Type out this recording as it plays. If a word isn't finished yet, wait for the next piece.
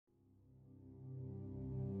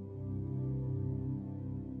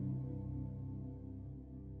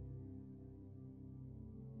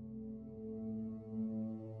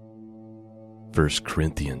1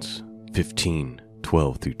 Corinthians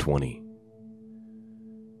 15:12-20.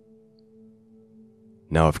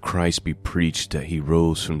 Now if Christ be preached that he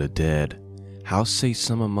rose from the dead, how say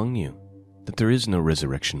some among you that there is no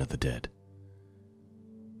resurrection of the dead?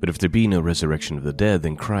 But if there be no resurrection of the dead,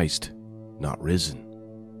 then Christ not risen.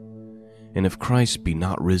 And if Christ be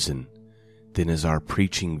not risen, then is our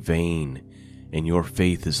preaching vain, and your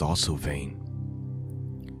faith is also vain.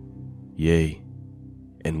 Yea,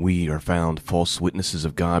 and we are found false witnesses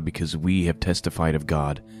of God, because we have testified of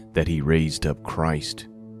God that he raised up Christ,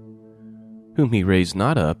 whom he raised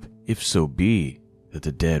not up, if so be that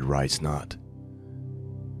the dead rise not.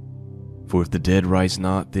 For if the dead rise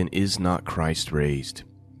not, then is not Christ raised.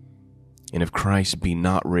 And if Christ be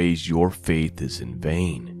not raised, your faith is in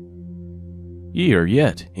vain. Ye are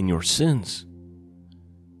yet in your sins.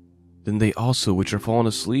 Then they also which are fallen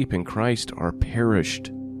asleep in Christ are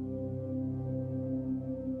perished.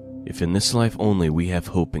 If in this life only we have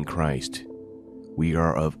hope in Christ, we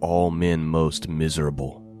are of all men most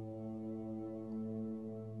miserable.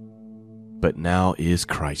 But now is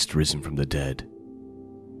Christ risen from the dead,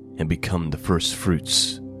 and become the first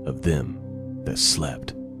fruits of them that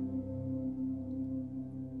slept.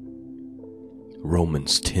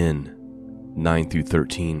 Romans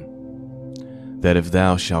 10:9-13. That if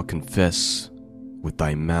thou shalt confess with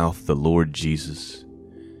thy mouth the Lord Jesus,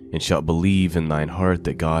 and shalt believe in thine heart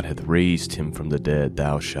that God hath raised him from the dead,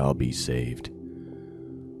 thou shalt be saved.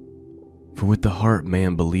 For with the heart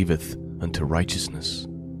man believeth unto righteousness,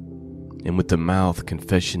 and with the mouth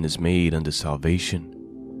confession is made unto salvation.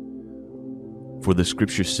 For the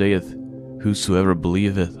scripture saith, whosoever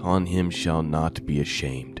believeth on him shall not be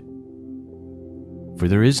ashamed. For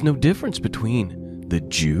there is no difference between the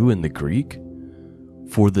Jew and the Greek,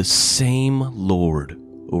 for the same Lord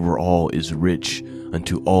over all is rich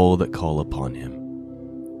unto all that call upon him.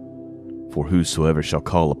 For whosoever shall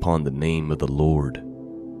call upon the name of the Lord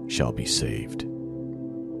shall be saved.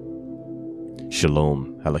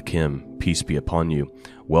 Shalom, Aleichem, peace be upon you.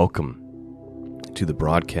 Welcome to the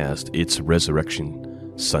broadcast. It's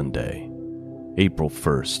Resurrection Sunday, April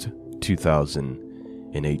 1st,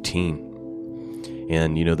 2018.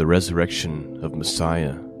 And you know, the resurrection of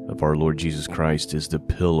Messiah, of our Lord Jesus Christ, is the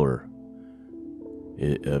pillar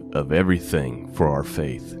of everything for our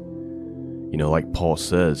faith. You know, like Paul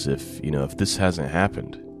says, if this hasn't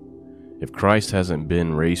happened, if Christ hasn't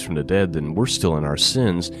been raised from the dead, then we're still in our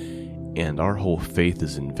sins, and our whole faith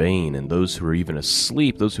is in vain. And those who are even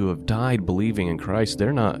asleep, those who have died believing in Christ,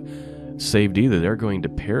 they're not saved either. They're going to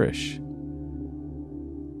perish.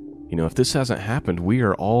 You know, if this hasn't happened, we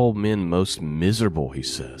are all men most miserable, he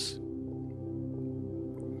says.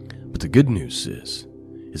 But the good news is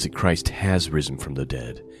that Christ has risen from the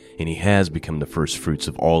dead, and he has become the first fruits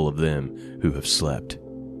of all of them who have slept.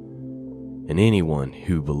 And anyone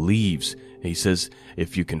who believes, he says,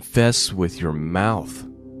 if you confess with your mouth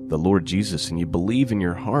the Lord Jesus, and you believe in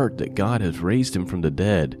your heart that God has raised him from the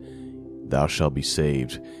dead, thou shalt be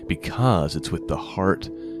saved, because it's with the heart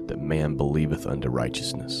that man believeth unto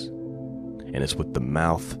righteousness, and it's with the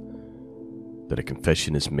mouth that a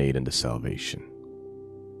confession is made unto salvation.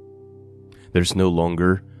 There's no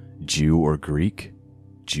longer Jew or Greek,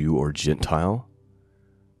 Jew or Gentile.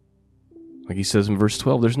 Like he says in verse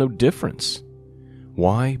 12, there's no difference.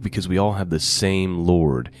 Why? Because we all have the same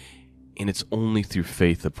Lord, and it's only through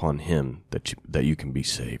faith upon him that you can be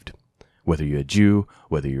saved. Whether you're a Jew,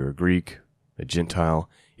 whether you're a Greek, a Gentile,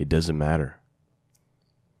 it doesn't matter.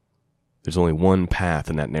 There's only one path,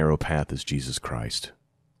 and that narrow path is Jesus Christ.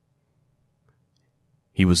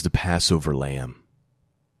 He was the Passover lamb.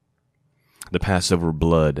 The Passover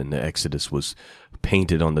blood in the Exodus was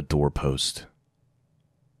painted on the doorpost.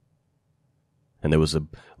 And there was a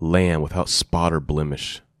lamb without spot or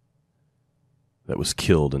blemish that was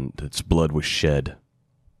killed, and its blood was shed.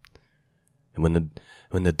 And when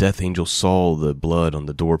the death angel saw the blood on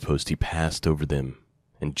the doorpost, he passed over them,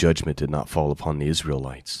 and judgment did not fall upon the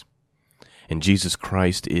Israelites. And Jesus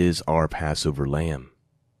Christ is our Passover lamb.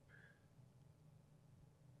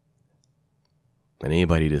 And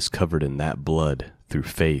anybody that's covered in that blood through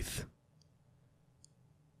faith,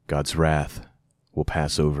 God's wrath will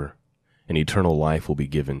pass over, and eternal life will be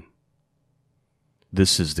given.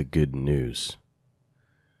 This is the good news.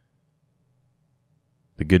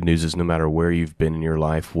 The good news is no matter where you've been in your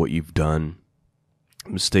life, what you've done,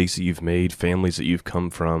 mistakes that you've made, families that you've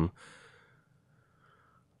come from,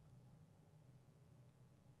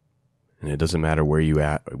 and it doesn't matter where you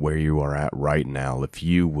are at right now, if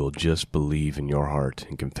you will just believe in your heart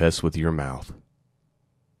and confess with your mouth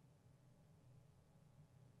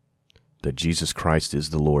that Jesus Christ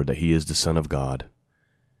is the Lord, that he is the Son of God,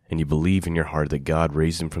 and you believe in your heart that God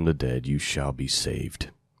raised him from the dead, you shall be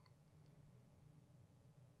saved.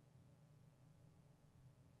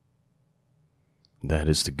 That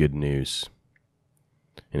is the good news.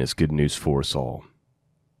 And it's good news for us all.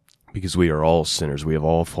 Because we are all sinners. We have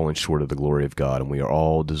all fallen short of the glory of God, and we are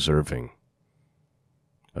all deserving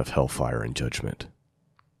of hellfire and judgment.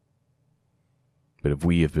 But if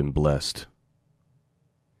we have been blessed,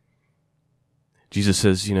 Jesus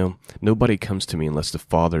says, nobody comes to me unless the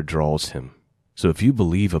Father draws him. So if you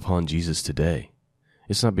believe upon Jesus today,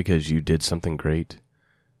 it's not because you did something great.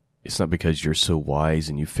 It's not because you're so wise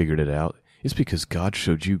and you figured it out. It's because God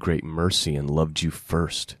showed you great mercy and loved you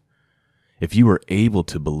first. If you were able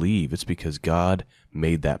to believe, it's because God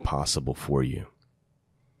made that possible for you.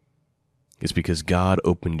 It's because God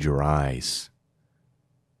opened your eyes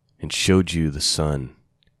and showed you the Son.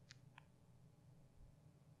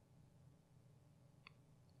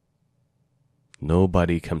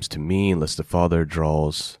 Nobody comes to me unless the Father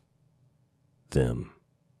draws them.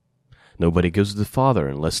 Nobody goes to the Father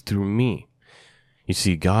unless through me. You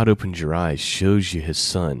see, God opens your eyes, shows you his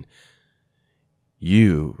Son.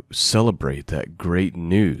 You celebrate that great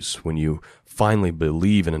news when you finally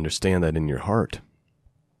believe and understand that in your heart.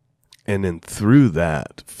 And then through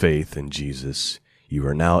that faith in Jesus, you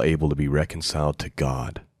are now able to be reconciled to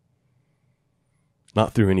God.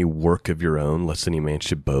 Not through any work of your own, lest any man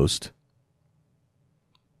should boast,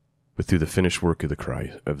 but through the finished work of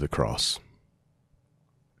the cross.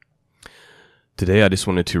 Today I just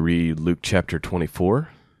wanted to read Luke chapter 24,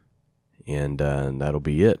 and that'll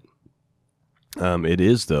be it. It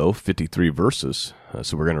is, though, 53 verses,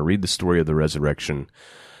 so we're going to read the story of the resurrection.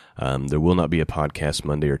 There will not be a podcast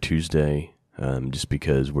Monday or Tuesday, just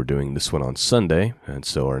because we're doing this one on Sunday, and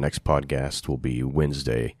so our next podcast will be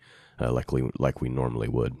Wednesday, like we normally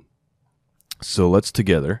would. So let's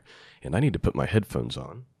together, and I need to put my headphones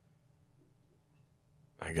on.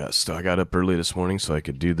 I got up early this morning so I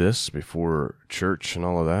could do this before church and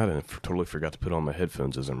all of that, and I totally forgot to put on my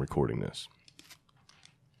headphones as I'm recording this.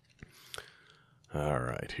 All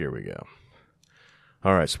right, here we go.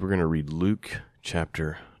 All right, so we're going to read Luke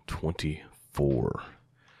chapter 24.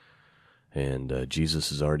 And Jesus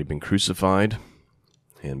has already been crucified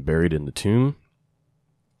and buried in the tomb.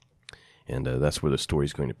 And that's where the story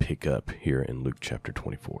is going to pick up here in Luke chapter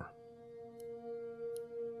 24.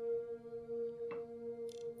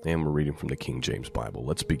 And we're reading from the King James Bible.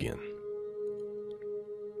 Let's begin.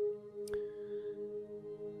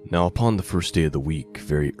 Now upon the first day of the week,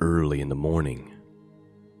 very early in the morning,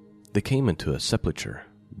 they came into a sepulchre,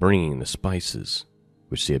 bringing the spices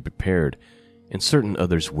which they had prepared, and certain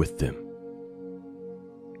others with them.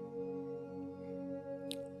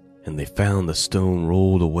 And they found the stone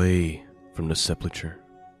rolled away from the sepulchre.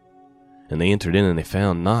 And they entered in, and they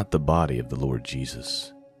found not the body of the Lord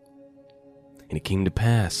Jesus. And it came to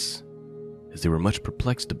pass, as they were much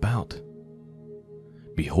perplexed about,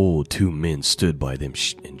 behold, 2 men stood by them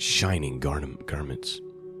in shining garments.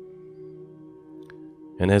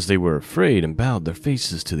 And as they were afraid and bowed their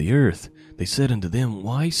faces to the earth, they said unto them,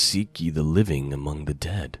 Why seek ye the living among the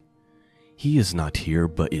dead? He is not here,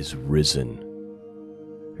 but is risen.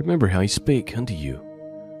 Remember how he spake unto you,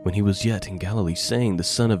 when he was yet in Galilee, saying, The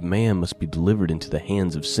Son of Man must be delivered into the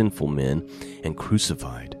hands of sinful men, and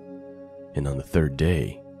crucified, and on the 3rd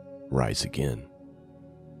day rise again.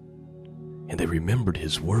 And they remembered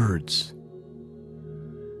his words.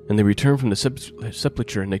 And they returned from the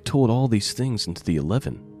sepulchre, and they told all these things unto the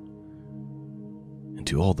 11, and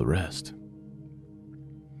to all the rest.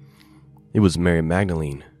 It was Mary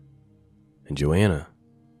Magdalene, and Joanna,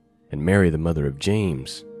 and Mary the mother of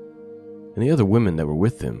James, and the other women that were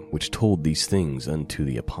with them, which told these things unto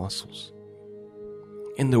the apostles.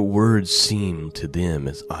 And the words seemed to them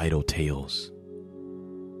as idle tales,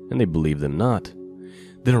 and they believed them not.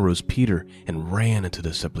 Then arose Peter, and ran into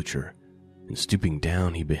the sepulchre, and stooping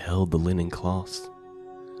down he beheld the linen cloths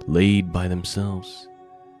laid by themselves.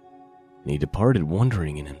 And he departed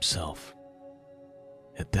wondering in himself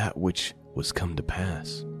at that which was come to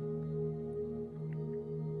pass.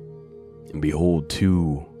 And behold,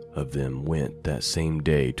 2 of them went that same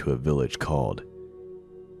day to a village called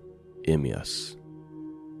Emmaus,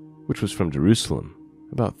 which was from Jerusalem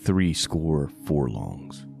about 60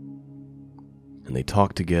 furlongs. And they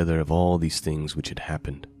talked together of all these things which had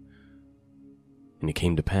happened. And it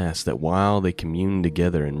came to pass that while they communed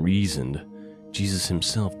together and reasoned, Jesus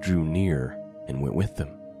himself drew near and went with them.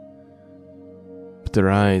 But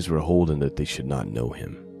their eyes were holden that they should not know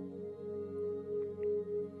him.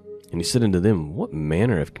 And he said unto them, What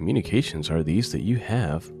manner of communications are these that you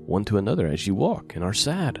have one to another as you walk, and are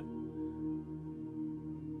sad?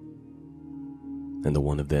 And the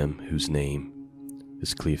one of them whose name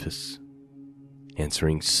is Cleophas,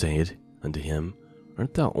 answering, said unto him,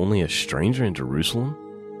 Art thou only a stranger in Jerusalem,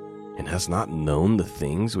 and hast not known the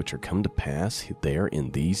things which are come to pass there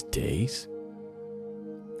in these days?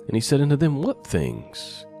 And he said unto them, What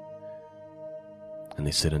things? And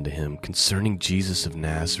they said unto him, Concerning Jesus of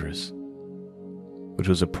Nazareth, which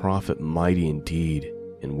was a prophet mighty in deed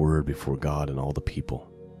and word before God and all the people,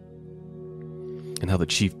 and how the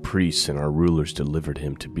chief priests and our rulers delivered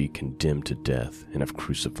him to be condemned to death, and have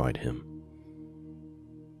crucified him.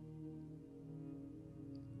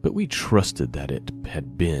 But we trusted that it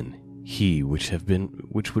had been he which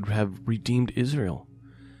would have redeemed Israel.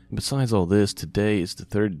 And besides all this, today is the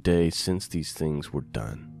third day since these things were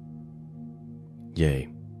done. Yea,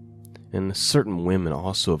 and certain women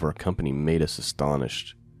also of our company made us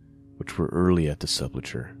astonished, which were early at the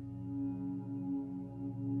sepulchre.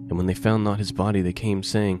 And when they found not his body, they came,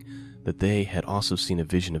 saying that they had also seen a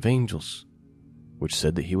vision of angels, which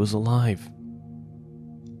said that he was alive.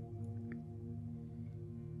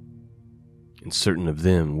 And certain of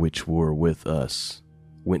them which were with us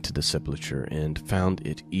went to the sepulchre, and found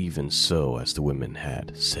it even so as the women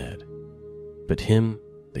had said. But him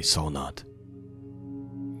they saw not.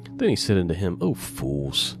 Then he said unto him, O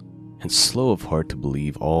fools, and slow of heart to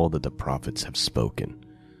believe all that the prophets have spoken.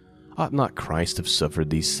 Ought not Christ have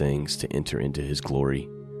suffered these things to enter into his glory?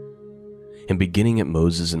 And beginning at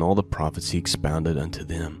Moses and all the prophets, he expounded unto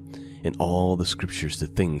them in all the scriptures the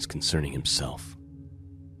things concerning himself.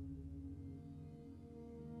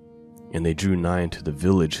 And they drew nigh unto the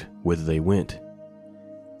village whither they went.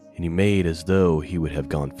 And he made as though he would have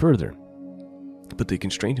gone further. But they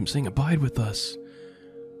constrained him, saying, Abide with us,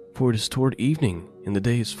 for it is toward evening, and the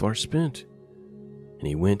day is far spent. And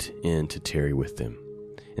he went in to tarry with them.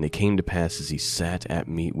 And it came to pass, as he sat at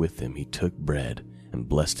meat with them, he took bread, and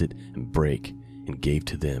blessed it, and brake, and gave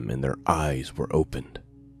to them, and their eyes were opened.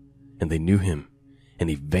 And they knew him, and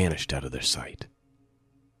he vanished out of their sight.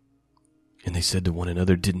 And they said to one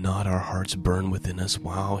another, Did not our hearts burn within us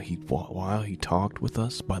while he talked with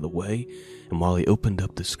us by the way, and while he opened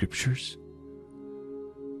up the scriptures?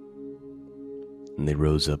 And they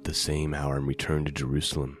rose up the same hour and returned to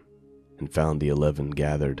Jerusalem, and found the 11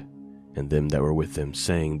 gathered, and them that were with them,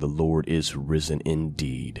 saying, The Lord is risen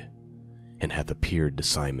indeed, and hath appeared to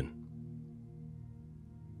Simon.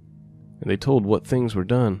 And they told what things were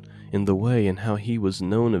done in the way, and how he was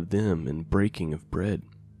known of them in breaking of bread.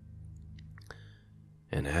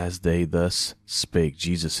 And as they thus spake,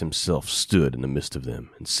 Jesus himself stood in the midst of them,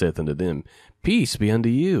 and saith unto them, Peace be unto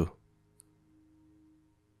you.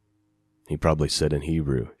 He probably said in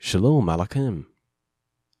Hebrew, Shalom Aleichem.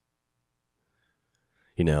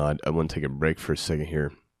 You know, I want to take a break for a second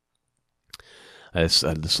here. I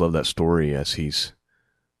just love that story as he's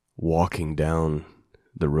walking down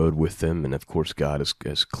the road with them, and of course God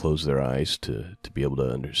has closed their eyes to be able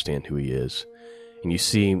to understand who he is. And you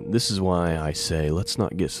see, this is why I say, let's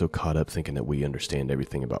not get so caught up thinking that we understand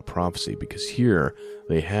everything about prophecy, because here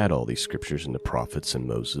they had all these scriptures and the prophets and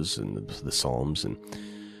Moses and the Psalms, and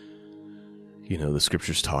you know, the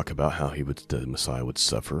scriptures talk about how the Messiah would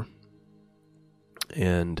suffer,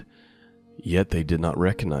 and yet they did not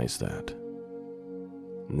recognize that,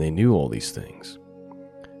 and they knew all these things.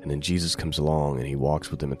 And then Jesus comes along and he walks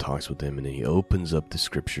with them and talks with them, and then he opens up the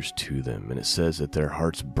scriptures to them, and it says that their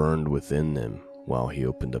hearts burned within them while he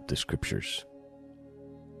opened up the scriptures.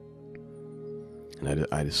 And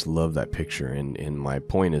I just love that picture. And my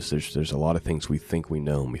point is, there's a lot of things we think we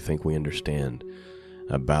know and we think we understand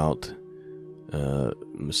about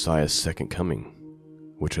Messiah's second coming,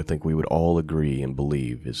 which I think we would all agree and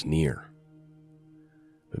believe is near.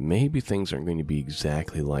 But maybe things aren't going to be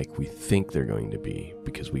exactly like we think they're going to be,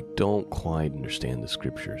 because we don't quite understand the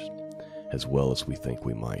scriptures as well as we think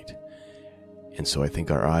we might. And so I think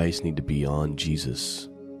our eyes need to be on Jesus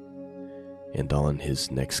and on his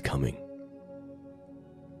next coming.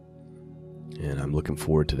 And I'm looking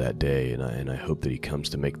forward to that day, and I hope that he comes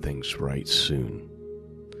to make things right soon.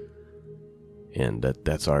 And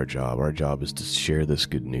that's our job. Our job is to share this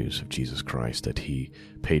good news of Jesus Christ, that he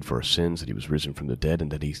paid for our sins, that he was risen from the dead, and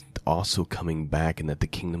that he's also coming back, and that the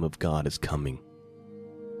kingdom of God is coming.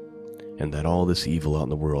 And that all this evil out in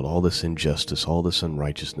the world, all this injustice, all this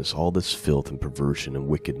unrighteousness, all this filth and perversion and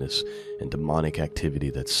wickedness and demonic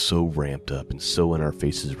activity that's so ramped up and so in our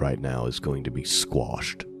faces right now is going to be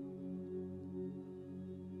squashed.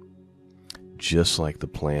 Just like the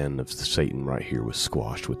plan of Satan right here was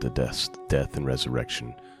squashed with the death and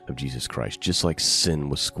resurrection of Jesus Christ. Just like sin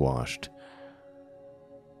was squashed.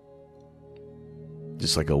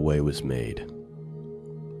 Just like a way was made.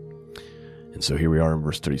 And so here we are in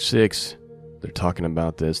verse 36. they're talking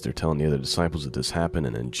about this. They're telling the other disciples that this happened,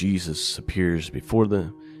 and then Jesus appears before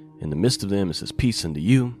them, in the midst of them, and says, "Peace unto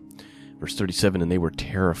you." Verse 37, "And they were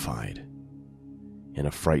terrified and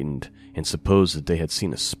affrighted, and supposed that they had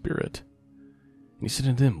seen a spirit. And he said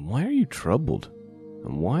unto them, Why are you troubled?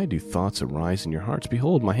 And why do thoughts arise in your hearts?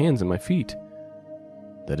 Behold, my hands and my feet,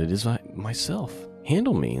 that it is myself.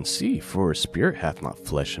 Handle me and see, for a spirit hath not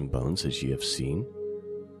flesh and bones, as ye have seen,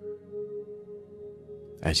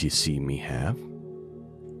 as ye see me have.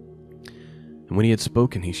 And when he had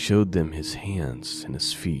spoken, he showed them his hands and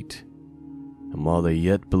his feet. And while they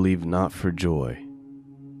yet believed not for joy,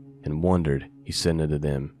 and wondered, he said unto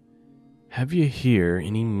them, Have ye here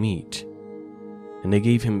any meat? And they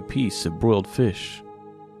gave him a piece of broiled fish,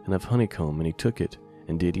 and of honeycomb, and he took it,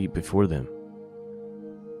 and did eat before them.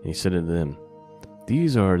 And he said unto them,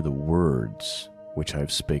 These are the words which I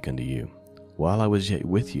have spake unto you, while I was yet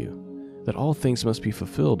with you, that all things must be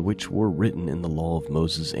fulfilled which were written in the law of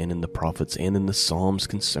Moses, and in the prophets, and in the Psalms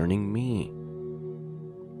concerning me.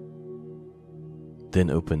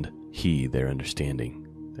 Then opened he their understanding,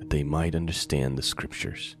 that they might understand the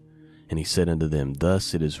Scriptures. And he said unto them,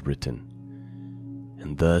 Thus it is written,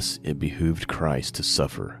 and thus it behooved Christ to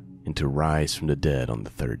suffer, and to rise from the dead on the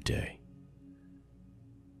third day.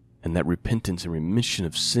 And that repentance and remission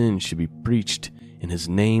of sins should be preached in his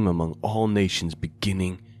name among all nations,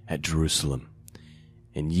 beginning at Jerusalem.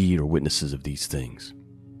 And ye are witnesses of these things.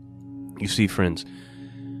 You see, friends,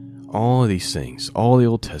 all of these things, all the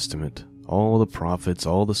Old Testament, all the prophets,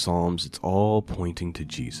 all the Psalms, it's all pointing to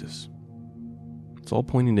Jesus. It's all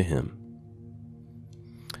pointing to him.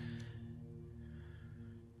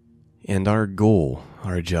 And our goal,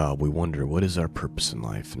 our job, we wonder, what is our purpose in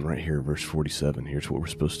life? And right here, verse 47, here's what we're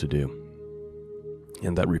supposed to do.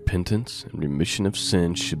 And that repentance and remission of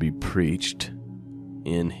sins should be preached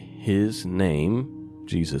in his name,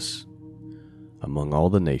 Jesus, among all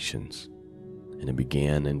the nations. And it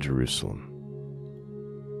began in Jerusalem.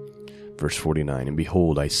 Verse 49, And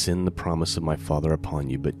behold, I send the promise of my Father upon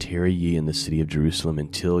you, but tarry ye in the city of Jerusalem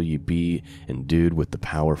until ye be endued with the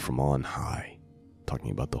power from on high.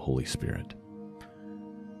 Talking about the Holy Spirit.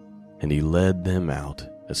 And he led them out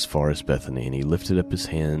as far as Bethany, and he lifted up his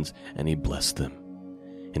hands, and he blessed them.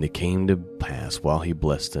 And it came to pass, while he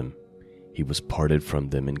blessed them, he was parted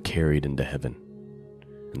from them and carried into heaven.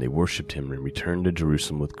 And they worshipped him and returned to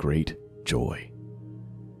Jerusalem with great joy,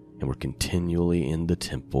 and were continually in the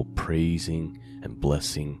temple praising and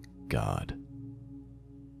blessing God.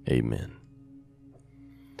 Amen.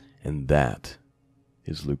 And that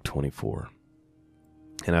is Luke 24.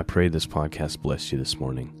 And I pray this podcast bless you this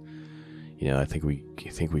morning. You know, I think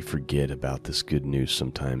we forget about this good news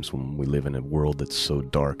sometimes when we live in a world that's so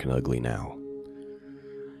dark and ugly now.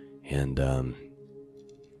 And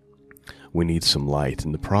we need some light.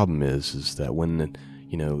 And the problem is that when,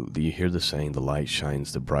 you hear the saying, the light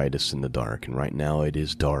shines the brightest in the dark. And right now it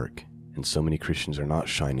is dark. And so many Christians are not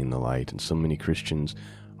shining the light. And so many Christians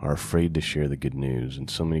are afraid to share the good news.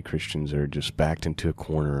 And so many Christians are just backed into a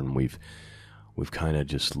corner, and we've kind of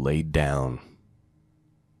just laid down.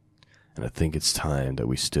 And I think it's time that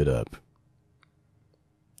we stood up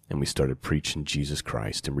and we started preaching Jesus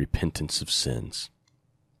Christ and repentance of sins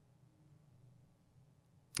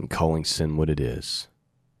and calling sin what it is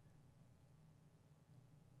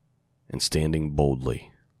and standing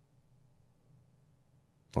boldly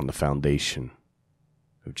on the foundation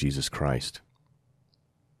of Jesus Christ.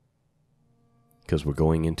 Because we're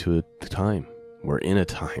going into a time. We're in a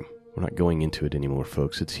time. We're not going into it anymore,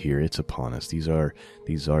 folks. It's here. It's upon us. These are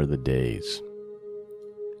the days.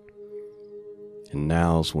 And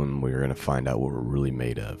now's when we're going to find out what we're really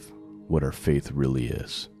made of, what our faith really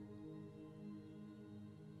is.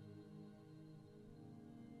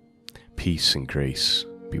 Peace and grace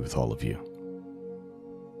be with all of you.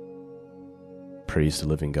 Praise the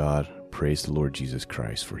living God. Praise the Lord Jesus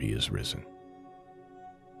Christ, for he is risen.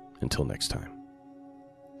 Until next time,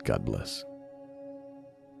 God bless.